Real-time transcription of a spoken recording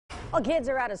Well, kids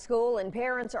are out of school and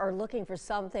parents are looking for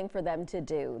something for them to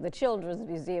do. The Children's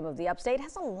Museum of the Upstate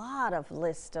has a lot of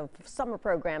list of summer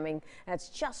programming that's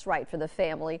just right for the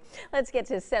family. Let's get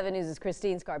to 7 News'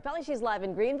 Christine Scarpelli. She's live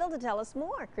in Greenville to tell us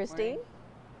more. Christine?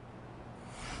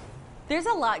 There's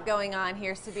a lot going on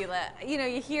here, Sabila. You know,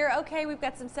 you hear, okay, we've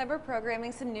got some summer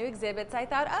programming, some new exhibits. I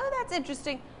thought, oh, that's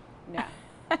interesting. No.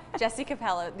 Jesse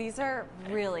Capello, these are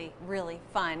really, really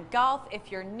fun. Golf,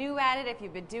 if you're new at it, if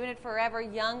you've been doing it forever,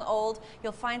 young, old,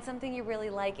 you'll find something you really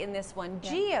like in this one.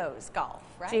 Yeah. Geo's Golf,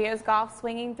 right? Geo's Golf,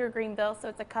 swinging through Greenville. So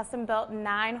it's a custom-built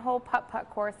 9-hole putt-putt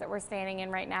course that we're standing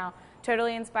in right now.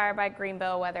 Totally inspired by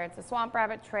Greenville, whether it's the Swamp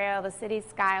Rabbit Trail, the city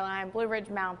skyline, Blue Ridge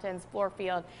Mountains, Floor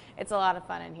Field. It's a lot of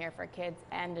fun in here for kids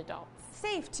and adults.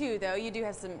 Safe too, though. You do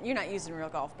have some, you're not using real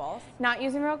golf balls. Not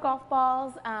using real golf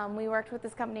balls. We worked with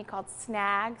this company called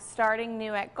Snag, starting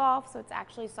new at golf. So it's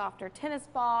actually softer tennis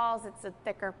balls. It's a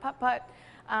thicker putt-putt,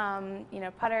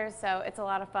 putters. So it's a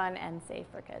lot of fun and safe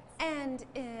for kids. And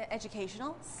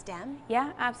educational, STEM?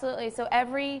 Yeah, absolutely. So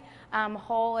every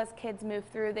hole as kids move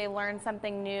through, they learn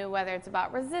something new, whether it's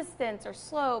about resistance or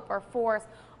slope or force,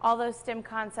 all those STEM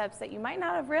concepts that you might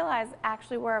not have realized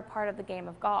actually were a part of the game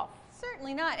of golf.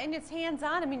 Certainly not, and it's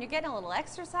hands-on. I mean, you're getting a little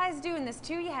exercise doing this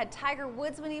too. You had Tiger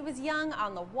Woods when he was young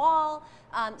on the wall.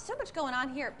 So much going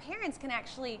on here. Parents can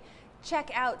actually check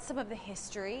out some of the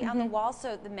history on the wall.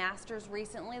 So the Masters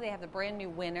recently, they have the brand new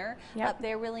winner up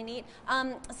there, really neat.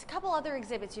 A couple other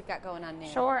exhibits you've got going on now.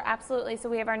 Sure, absolutely. So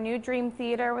we have our new Dream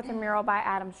Theater with a mural by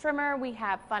Adam Schrimmer. We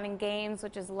have Fun and Games,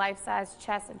 which is life-size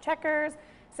chess and checkers.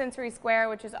 Sensory Square,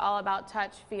 which is all about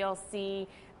touch, feel, see,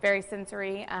 very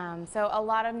sensory. So a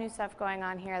lot of new stuff going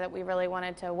on here that we really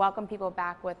wanted to welcome people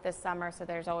back with this summer, so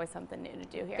there's always something new to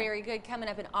do here. Very good. Coming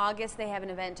up in August, they have an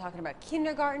event talking about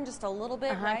kindergarten, just a little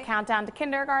bit, right? Countdown to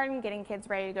kindergarten, getting kids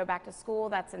ready to go back to school.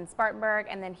 That's in Spartanburg.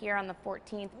 And then here on the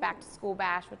 14th, Back to School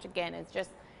Bash, which again is just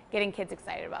getting kids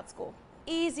excited about school.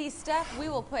 Easy stuff. We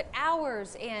will put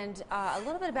hours and a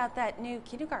little bit about that new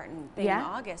kindergarten thing in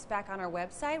August back on our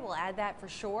website. We'll add that for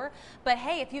sure. But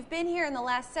hey, if you've been here in the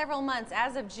last several months,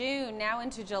 as of June, now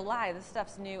into July, this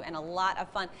stuff's new and a lot of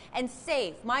fun and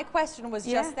safe. My question was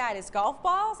just that. Is golf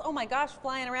balls, oh my gosh,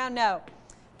 flying around? No,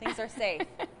 things are safe.